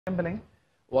Assembling?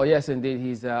 Well, yes, indeed.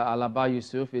 He's Alaba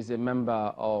Yusuf. He's a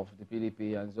member of the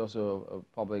PDP and he's also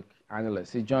a public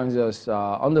analyst. He joins us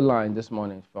on the line this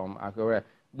morning from Akure.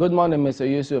 Good morning, Mr.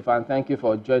 Yusuf, and thank you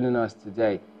for joining us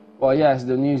today. Well, yes,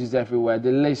 the news is everywhere.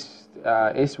 The list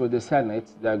is with the Senate.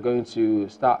 They're going to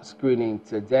start screening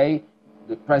today.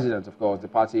 The president, of course, the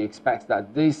party expects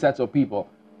that these sets of people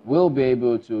will be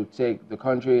able to take the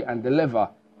country and deliver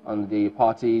on the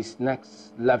party's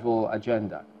next level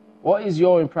agenda. What is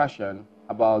your impression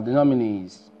about the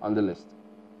nominees on the list?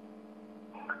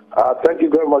 Thank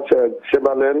you very much,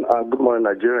 Shebalen, and good morning,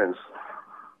 Nigerians.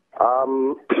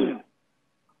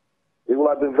 It would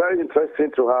have been very interesting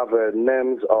to have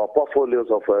names or portfolios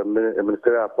of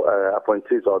ministerial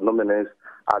appointees or nominees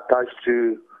attached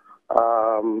to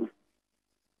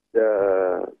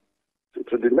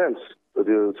the names,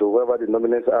 to whoever the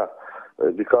nominees are,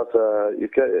 because you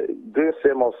can doing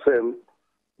same or same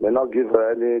may not give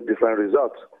any different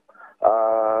results.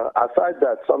 Aside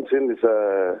that, something is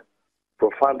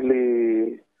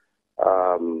profoundly,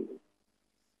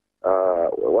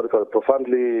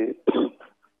 profoundly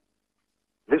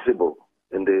visible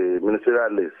in the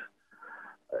ministerial list.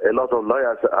 A lot of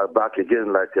lawyers are back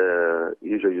again, like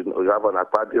usually you have an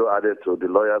Akpadio added to the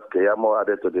lawyers, Keyamo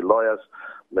added to the lawyers,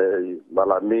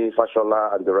 Malami,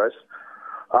 Fashola, and the rest.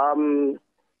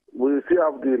 We still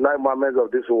have the Lai Mohammeds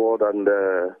of this world and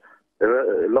a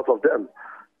lot of them.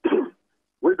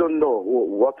 We don't know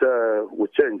what will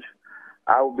change.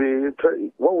 What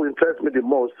will interest me the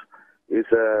most is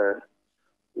the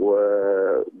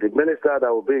minister that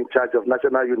will be in charge of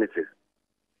national unity,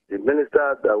 the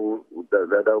minister that will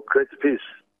create peace,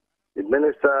 the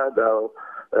minister that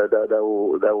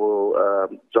will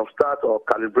jumpstart or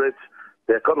calibrate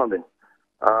the economy.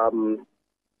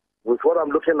 With what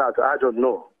I'm looking at, I don't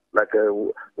know. Like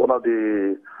one of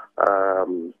the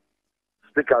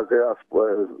speakers there has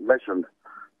mentioned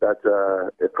that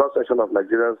a cross-section of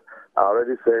Nigerians are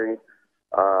already saying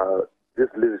this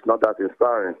list is not that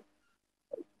inspiring,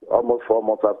 almost 4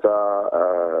 months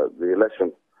after the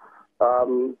election.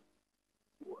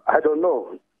 I don't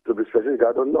know, to be specific,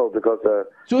 I don't know, because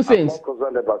two things. I'm more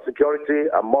concerned about security,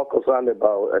 I'm more concerned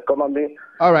about economy.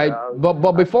 All right,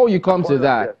 but before you come to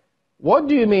that, what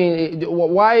do you mean,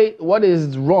 what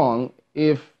is wrong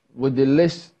if with the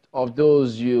list of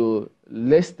those you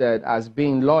listed as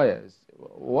being lawyers?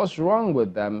 What's wrong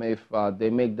with them if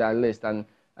they make that list? And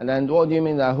then what do you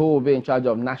mean that who will be in charge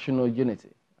of national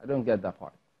unity? I don't get that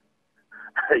part.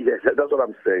 Yes, that's what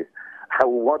I'm saying. I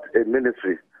want a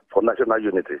ministry for national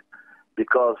unity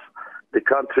because the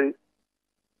country...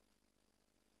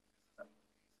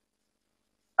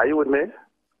 Are you with me?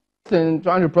 In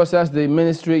trying to process the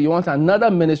ministry, you want another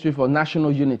ministry for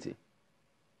national unity?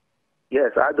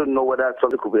 Yes, I don't know whether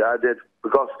something could be added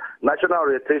because national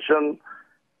orientation,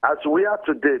 as we are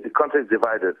today, the country is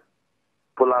divided,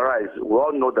 polarized. We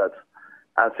all know that.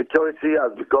 And security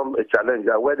has become a challenge.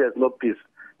 And where there's no peace,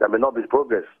 there may not be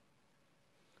progress.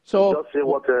 So, just see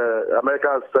what America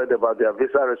has said about their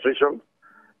visa restriction.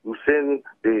 We've seen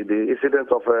the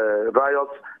incidents of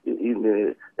riots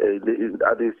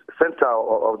at the center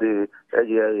of the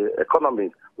economy,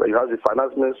 where you have the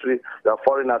finance ministry, the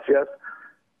foreign affairs.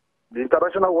 The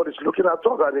international world is looking at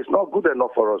us, and it's not good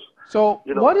enough for us. So,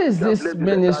 what is this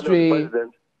ministry?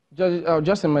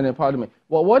 Just a minute, pardon me.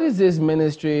 Well, what is this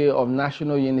Ministry of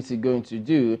National Unity going to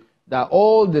do that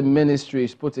all the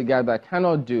ministries put together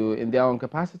cannot do in their own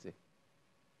capacity?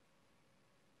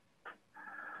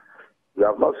 We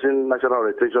have not seen national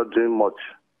orientation doing much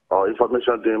or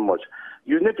information doing much.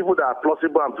 You need people that are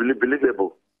plausible and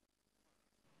believable.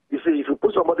 You see, if you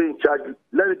put somebody in charge,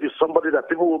 let it be somebody that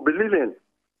people will believe in.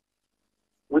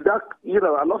 With that,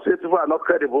 I'm not saying people are not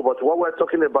credible, but what we're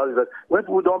talking about is that when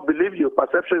people don't believe you,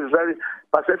 perception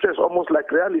is almost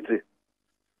like reality.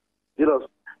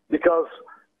 Because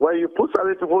when you put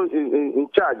certain people in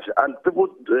charge and people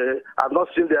have not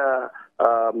seen their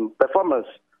performance,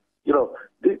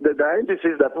 the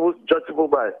indices that people judge people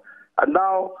by. And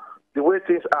now, the way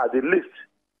things are, the list,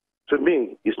 to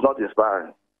me, is not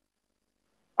inspiring.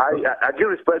 I give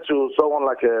respect to someone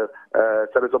like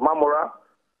Senator Mamora.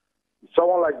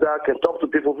 Someone like that can talk to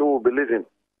people who will believe in.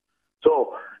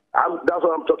 So that's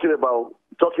what I'm talking about.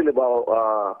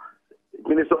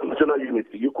 Minister of National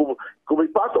Unity. You could be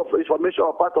part of information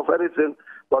or part of anything,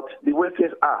 but the way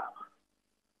things are,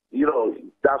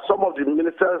 there are some of the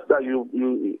ministers that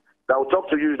that will talk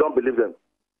to you, you don't believe them.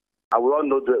 And we all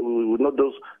know that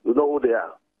we know who they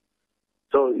are.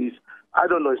 So I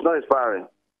don't know, it's not inspiring.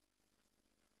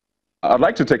 I'd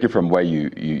like to take it from where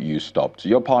you stopped.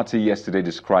 Your party yesterday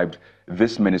described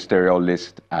this ministerial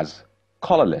list as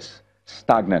colorless,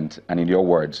 stagnant, and in your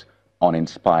words,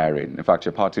 uninspiring. In fact,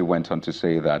 your party went on to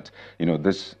say that,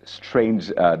 this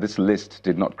this list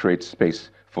did not create space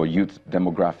for youth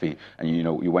demography, and,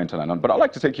 you went on and on. But I'd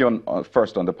like to take you on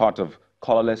first on the part of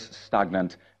colorless,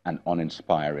 stagnant, and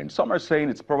uninspiring. Some are saying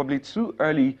it's probably too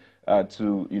early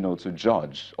to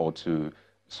judge or to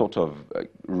sort of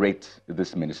rate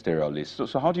this ministerial list.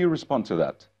 So how do you respond to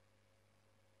that?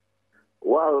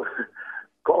 Well,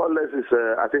 colorless is,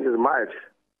 I think, is mild,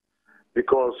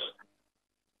 because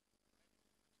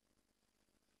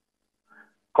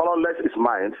colorless is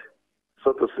mind,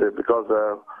 so to say, because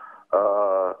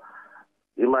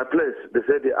in my place, they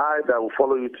say the eye that will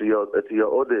follow you to your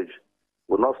old age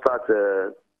will not start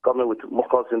coming with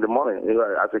mucus in the morning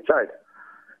as a child.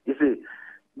 You see,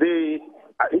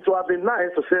 it would have been nice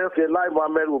to say, okay, Lai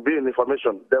Mohammed will be in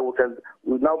information, then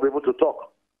we'll now be able to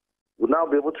talk. We'll now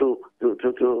be able to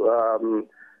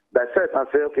dissect and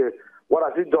say, okay, what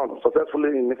has he done successfully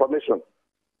in information?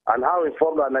 And how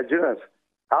informed are Nigerians?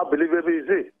 How believable is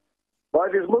he? But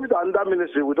if he's moving to another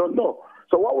ministry, we don't know.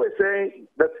 So what we're saying,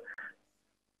 that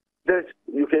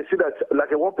you can see that,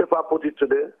 like a one paper put it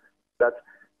today, that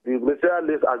the ministerial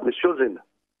list has been chosen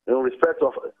in respect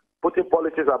of putting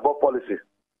politics above policy.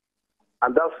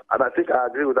 And I think I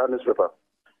agree with that newspaper.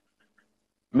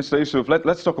 Mr. Yusuf,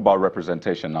 let's talk about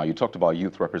representation now. You talked about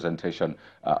youth representation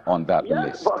on that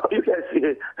list. But you can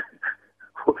see,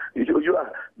 you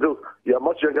are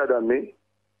much younger than me.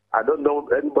 I don't know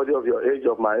anybody of your age,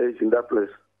 of my age, in that place.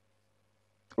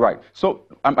 Right. So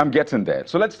I'm getting there.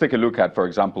 So let's take a look at, for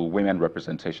example, women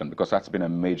representation, because that's been a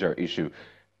major issue.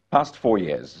 Past 4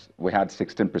 years, we had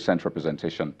 16%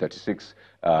 representation, 36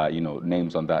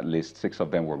 names on that list. 6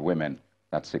 of them were women.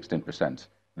 That's 16%.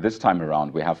 This time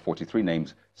around, we have 43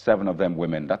 names, 7 of them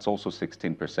women. That's also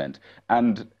 16%.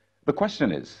 And the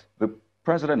question is, the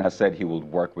president has said he will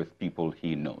work with people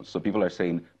he knows. So people are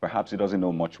saying perhaps he doesn't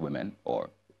know much women or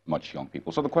much young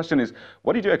people. So the question is,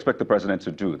 what did you expect the president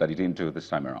to do that he didn't do this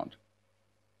time around?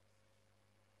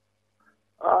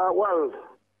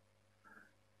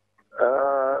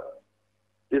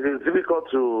 It is difficult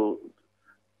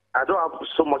I don't have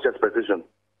so much expectation,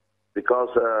 because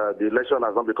the election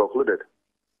has not been concluded.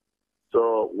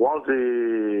 So once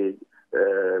the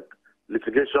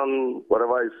litigation,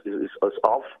 whatever is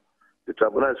off, the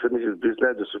tribunal has finished its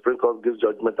business, the Supreme Court gives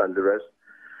judgment and the rest,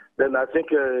 then I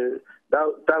think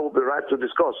that would be right to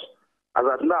discuss. As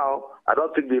of now, I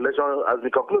don't think the election has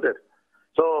been concluded.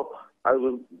 So I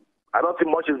don't think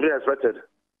much is being expected,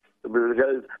 to be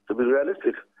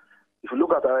realistic. If you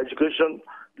look at our education,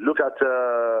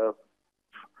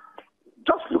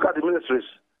 just look at the ministries.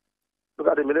 Look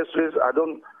at the ministries.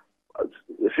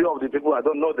 A few of the people, I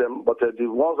don't know them, but the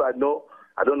ones I know,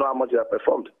 I don't know how much they have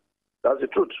performed. That's the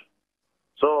truth.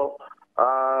 So,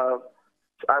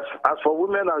 as for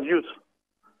women and youth,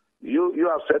 you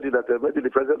have said it that maybe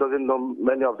the president doesn't know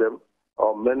many of them,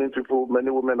 or many people, many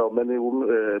women, or many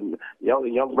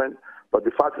young men. But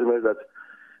the fact remains that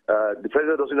the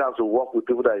president doesn't have to work with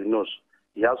people that he knows.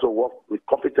 He has to work with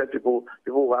competent people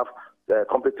who have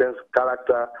competence,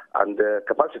 character, and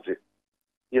capacity.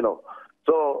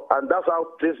 So, and that's how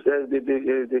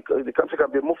the country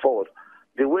can be moved forward.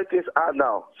 The way things are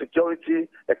now, security,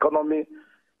 economy,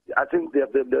 I think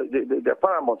they're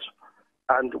paramount,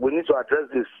 and we need to address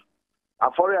this.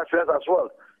 And foreign affairs as well,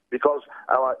 because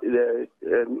our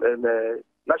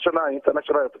national and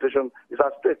international reputation is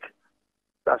at stake.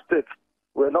 At stake.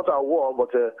 We're not at war,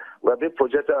 but we're being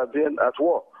projected as being at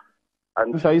war.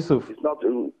 And Mr. Yusuf, it's not.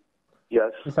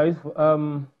 Yes. Mr.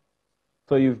 Yusuf,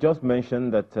 so you've just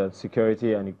mentioned that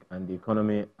security and the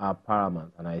economy are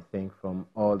paramount, and I think from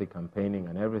all the campaigning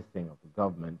and everything of the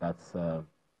government, that's the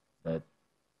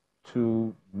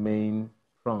 2 main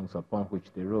fronts upon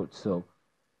which they rode. So,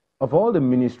 of all the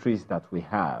ministries that we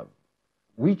have,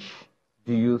 which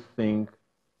do you think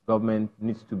government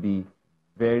needs to be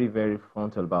very, very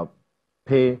frontal about,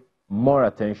 pay more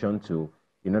attention to,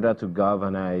 in order to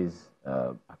galvanize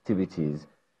activities,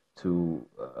 to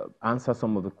answer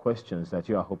some of the questions that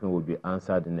you are hoping will be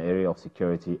answered in the area of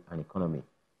security and economy?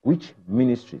 Which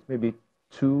ministries, maybe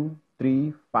 2,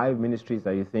 3, 5 ministries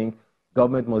that you think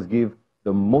government must give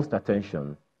the most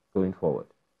attention going forward?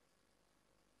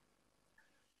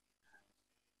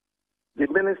 The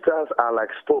ministers are like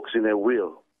spokes in a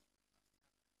wheel.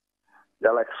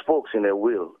 They're like spokes in a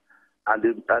wheel, and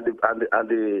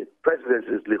the president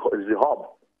is the hub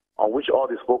on which all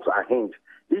the spokes are hinged.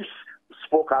 Each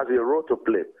spoke has a role to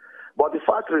play, but the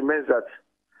fact remains that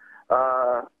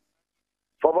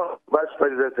former Vice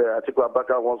President Atiku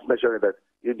Abubakar once mentioned that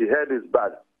if the head is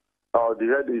bad, or the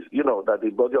head is, that the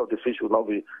body of the fish will not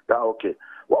be that okay.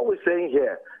 what we're saying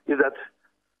here is that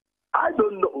I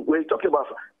don't know. We're talking about,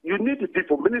 you need the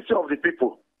people, Ministry of the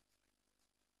People.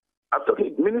 I'm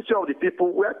talking Ministry of the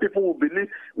People, where people will believe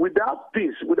without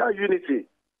peace, without unity,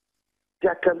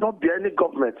 there cannot be any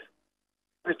government.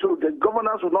 It's true. The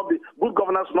governance will not be, good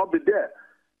governance will not be there.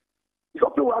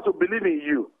 Because people have to believe in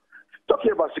you.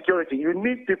 Talking about security, you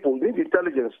need people, you need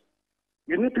intelligence.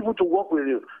 You need people to work with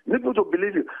you. You need people to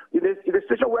believe you. In a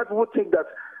situation where people think that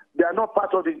they are not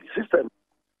part of the system,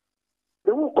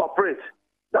 they won't cooperate.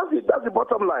 That's it. That's the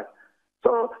bottom line.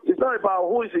 So it's not about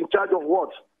who is in charge of what.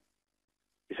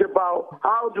 It's about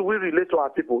how do we relate to our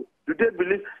people. Do they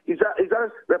believe? Is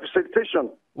that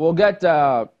representation? We'll get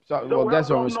some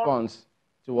response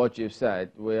to what you've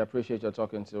said. We appreciate your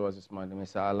talking to us this morning.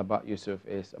 Mr. Alaba Yusuf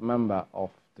is a member of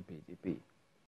the PDP.